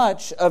makes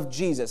much of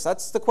Jesus?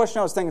 That's the question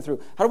I was thinking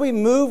through. How do we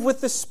move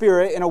with the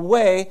Spirit in a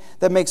way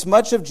that makes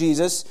much of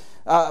Jesus?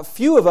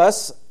 Few of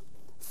us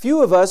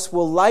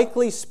will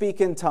likely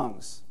speak in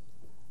tongues.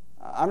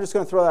 I'm just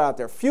going to throw that out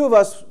there. Few of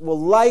us will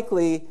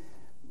likely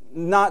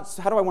not,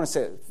 how do I want to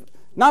say it?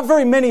 Not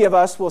very many of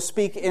us will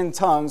speak in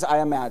tongues, I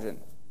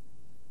imagine.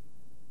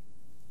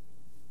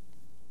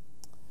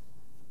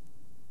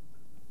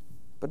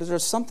 But is there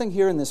something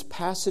here in this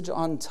passage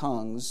on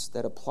tongues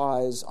that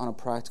applies on a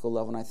practical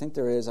level? And I think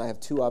there is. I have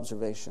two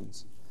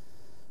observations.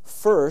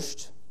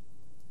 First,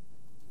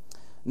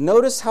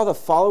 notice how the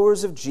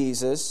followers of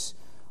Jesus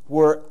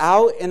were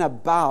out and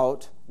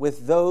about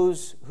with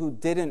those who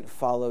didn't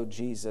follow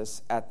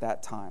Jesus at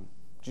that time.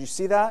 Did you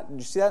see that? Did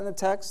you see that in the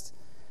text?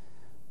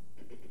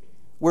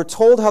 We're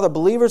told how the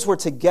believers were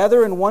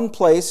together in one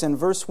place in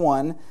verse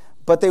 1,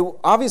 but they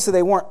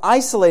weren't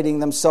isolating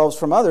themselves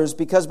from others,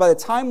 because by the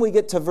time we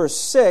get to verse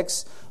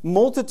 6,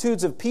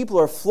 multitudes of people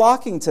are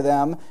flocking to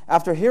them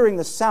after hearing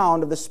the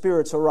sound of the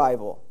Spirit's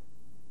arrival.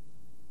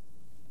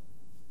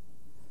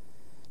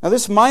 Now,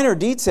 this minor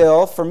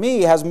detail, for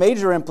me, has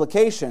major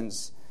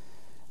implications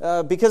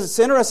because it's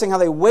interesting how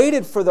they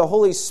waited for the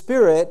Holy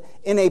Spirit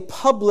in a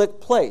public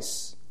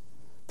place,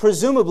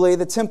 presumably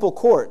the temple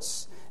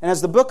courts. And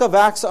as the book of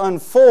Acts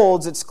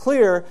unfolds, it's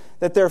clear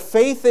that their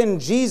faith in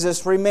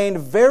Jesus remained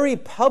very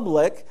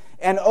public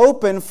and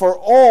open for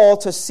all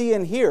to see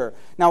and hear.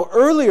 Now,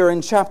 earlier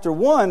in chapter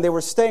 1, they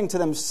were staying to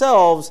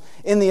themselves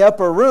in the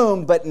upper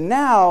room, but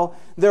now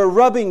they're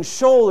rubbing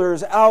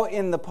shoulders out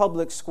in the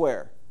public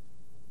square.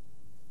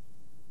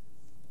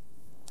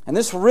 And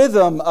this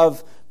rhythm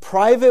of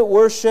private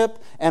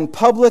worship and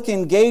public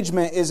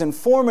engagement is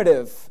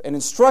informative and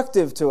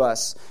instructive to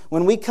us.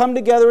 When we come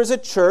together as a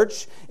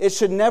church, it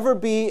should never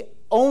be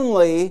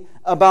only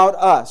about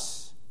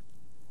us.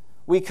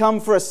 We come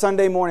for a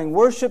Sunday morning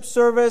worship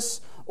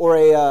service or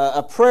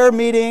a prayer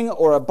meeting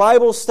or a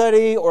Bible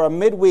study or a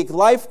midweek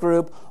life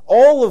group,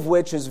 all of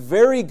which is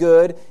very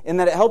good in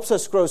that it helps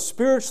us grow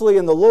spiritually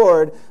in the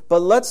Lord, but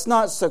let's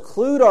not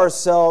seclude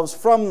ourselves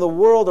from the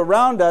world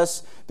around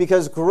us,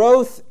 because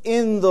growth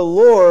in the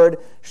Lord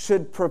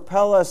should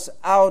propel us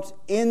out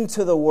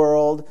into the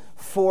world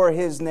for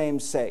His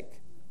name's sake.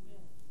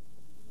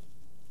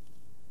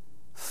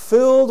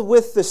 Filled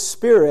with the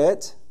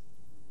Spirit,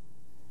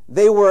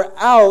 they were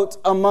out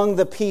among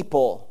the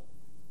people.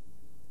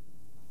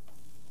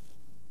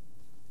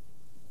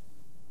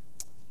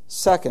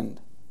 Second,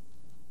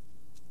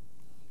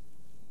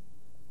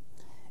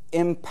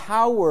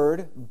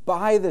 empowered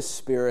by the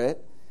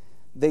Spirit,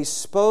 they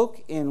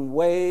spoke in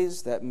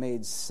ways that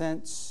made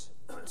sense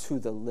to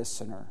the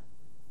listener.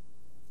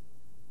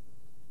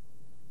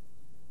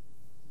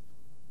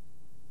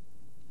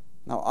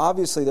 Now,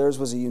 obviously, theirs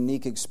was a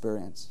unique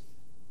experience.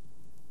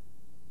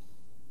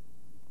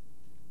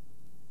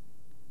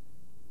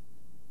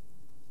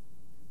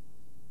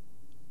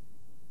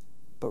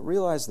 But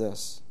realize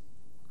this.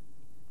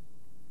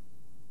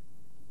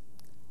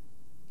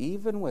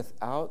 Even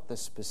without the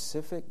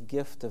specific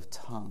gift of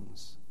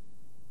tongues,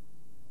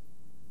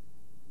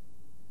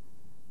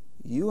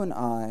 you and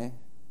I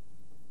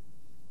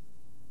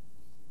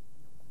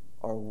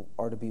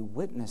are to be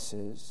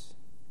witnesses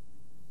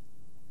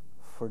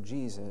for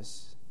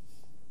Jesus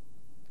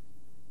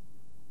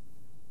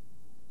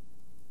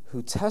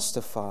who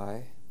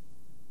testify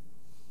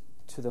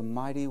to the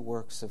mighty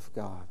works of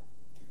God.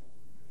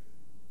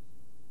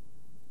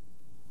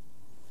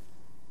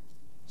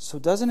 So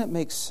doesn't it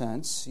make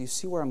sense? You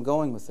see where I'm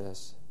going with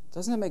this.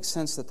 Doesn't it make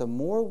sense that the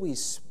more we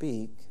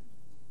speak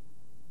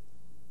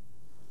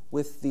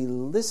with the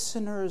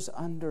listener's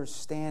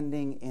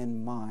understanding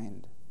in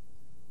mind,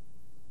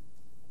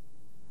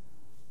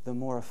 the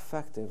more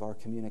effective our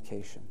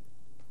communication?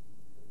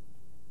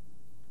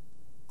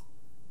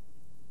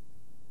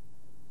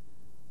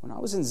 When I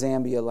was in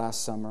Zambia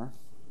last summer,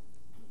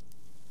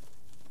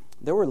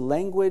 there were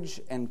language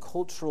and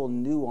cultural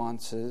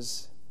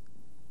nuances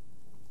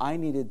I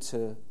needed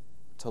to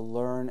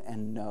learn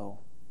and know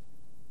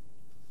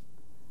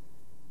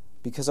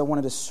because I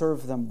wanted to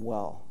serve them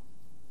well.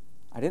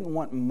 I didn't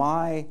want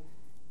my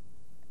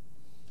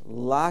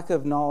lack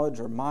of knowledge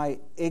or my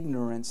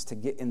ignorance to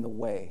get in the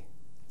way.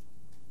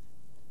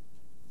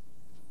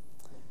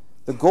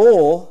 The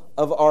goal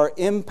of our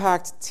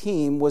impact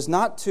team was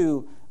not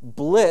to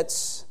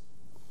blitz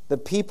the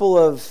people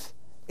of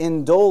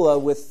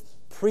Ndola with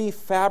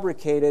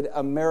prefabricated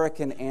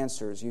American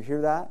answers. You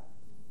hear that?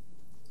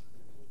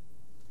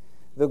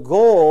 The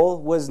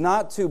goal was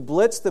not to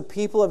blitz the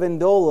people of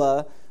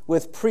Ndola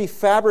with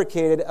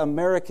prefabricated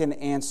American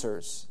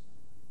answers.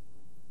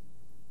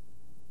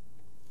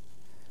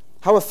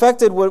 How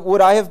affected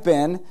would I have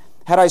been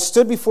had I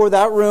stood before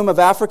that room of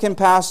African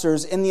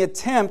pastors in the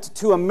attempt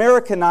to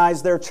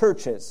Americanize their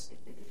churches?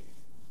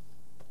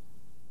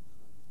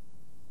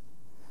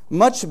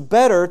 Much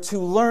better to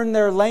learn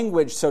their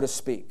language, so to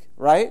speak,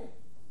 right?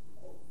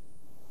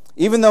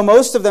 Even though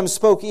most of them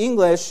spoke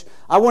English,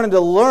 I wanted to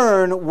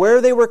learn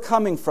where they were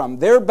coming from,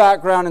 their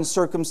background and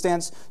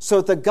circumstance, so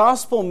that the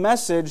gospel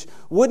message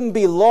wouldn't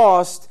be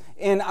lost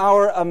in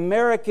our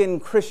American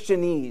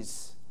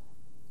Christianese.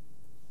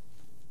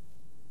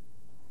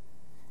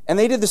 And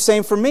they did the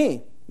same for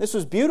me. This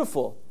was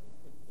beautiful.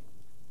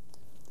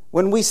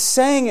 When we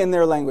sang in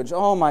their language,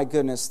 oh my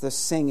goodness, the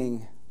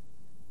singing.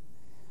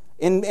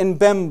 In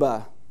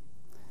Bemba,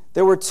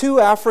 there were two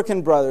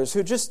African brothers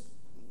who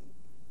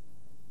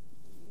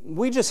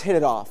we just hit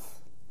it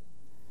off.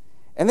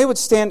 And they would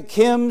stand,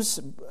 Kim's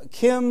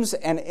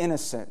and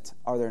Innocent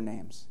are their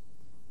names,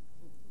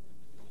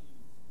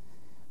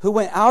 who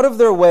went out of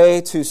their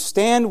way to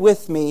stand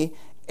with me,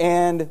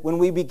 and when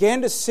we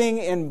began to sing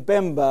in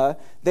Bemba,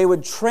 they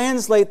would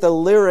translate the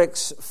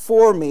lyrics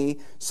for me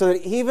so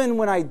that even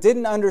when I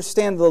didn't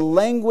understand the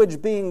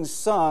language being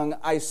sung,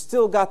 I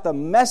still got the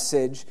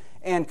message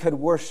and could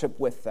worship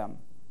with them.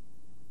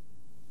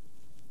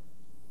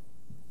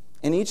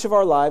 In each of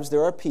our lives,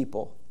 there are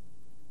people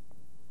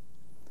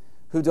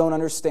who don't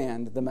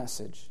understand the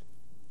message.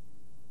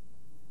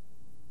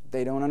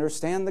 They don't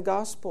understand the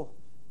gospel.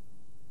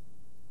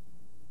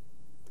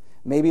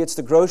 Maybe it's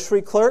the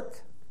grocery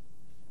clerk,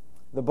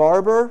 the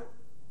barber,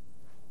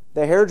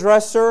 the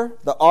hairdresser,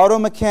 the auto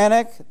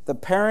mechanic, the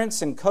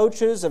parents and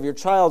coaches of your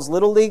child's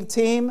little league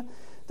team,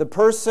 the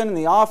person in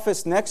the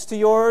office next to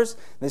yours,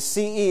 the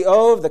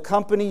CEO of the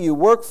company you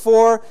work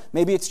for,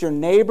 maybe it's your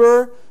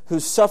neighbor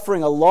who's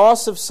suffering a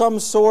loss of some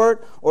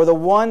sort, or the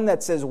one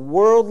that's as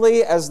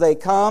worldly as they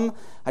come.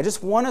 I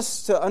just want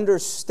us to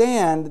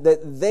understand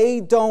that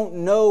they don't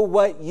know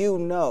what you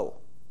know.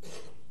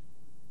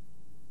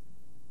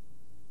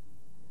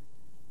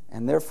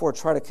 And therefore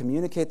try to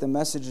communicate the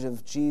message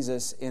of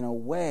Jesus in a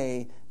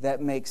way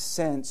that makes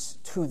sense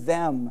to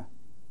them.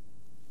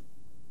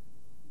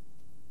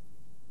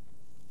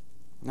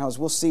 Now, as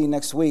we'll see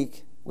next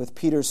week with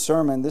Peter's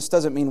sermon, this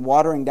doesn't mean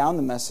watering down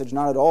the message,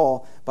 not at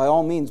all. By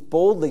all means,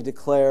 boldly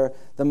declare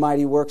the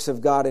mighty works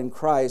of God in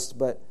Christ,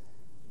 but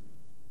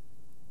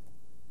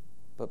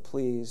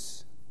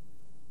please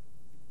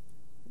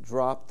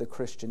drop the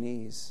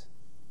Christianese.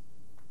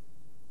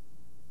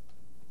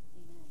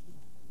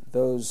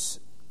 Those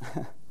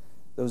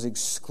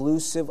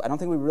exclusive, I don't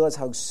think we realize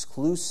how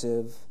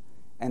exclusive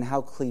and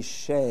how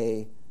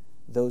cliche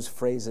those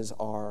phrases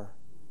are,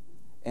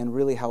 and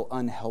really how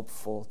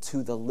unhelpful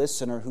to the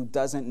listener who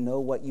doesn't know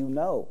what you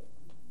know.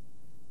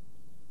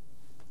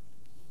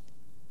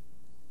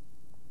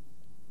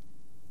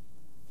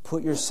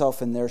 Put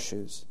yourself in their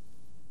shoes.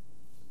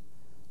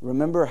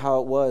 Remember how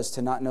it was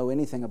to not know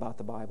anything about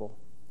the Bible.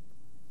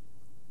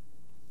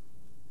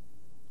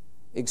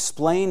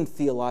 Explain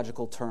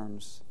theological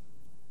terms.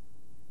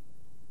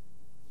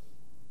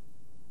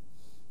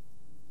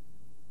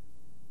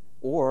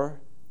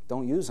 Or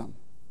don't use them.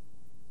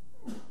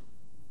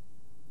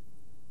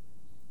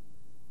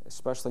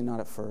 Especially not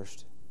at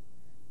first.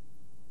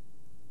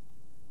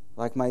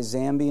 Like my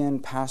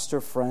Zambian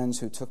pastor friends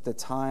who took the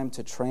time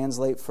to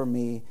translate for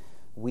me,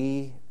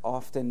 we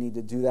often need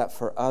to do that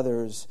for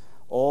others,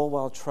 all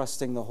while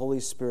trusting the Holy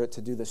Spirit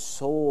to do the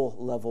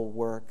soul-level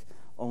work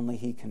only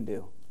He can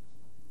do.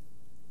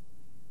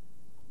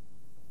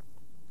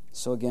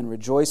 So again,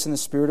 rejoice in the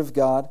Spirit of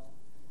God.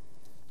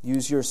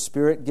 Use your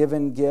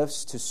Spirit-given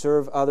gifts to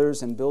serve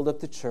others and build up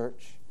the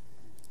church.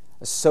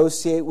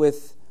 Associate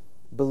with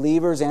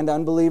believers and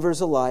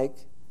unbelievers alike,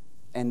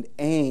 and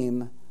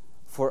aim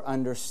for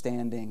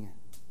understanding.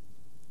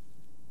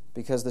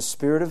 Because the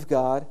Spirit of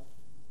God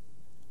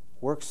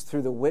works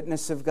through the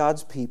witness of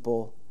God's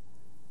people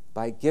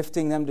by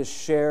gifting them to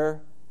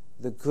share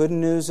the good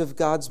news of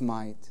God's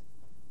might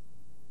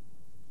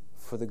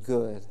for the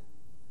good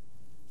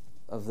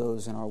of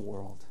those in our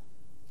world.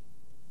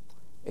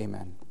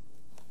 Amen.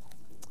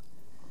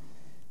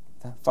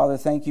 Father,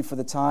 thank you for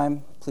the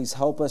time. Please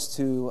help us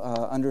to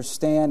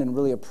understand and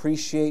really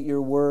appreciate your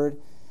word.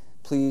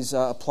 Please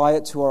apply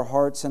it to our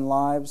hearts and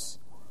lives.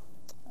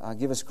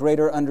 Give us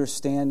greater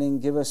understanding.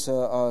 Give us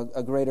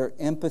a greater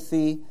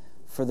empathy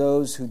for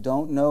those who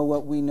don't know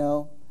what we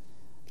know.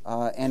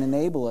 And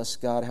enable us,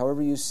 God,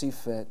 however you see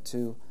fit,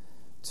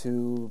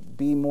 to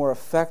be more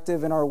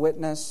effective in our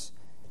witness,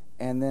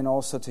 and then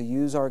also to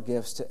use our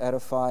gifts to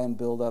edify and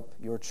build up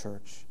your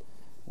church.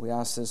 We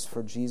ask this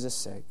for Jesus'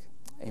 sake.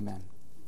 Amen.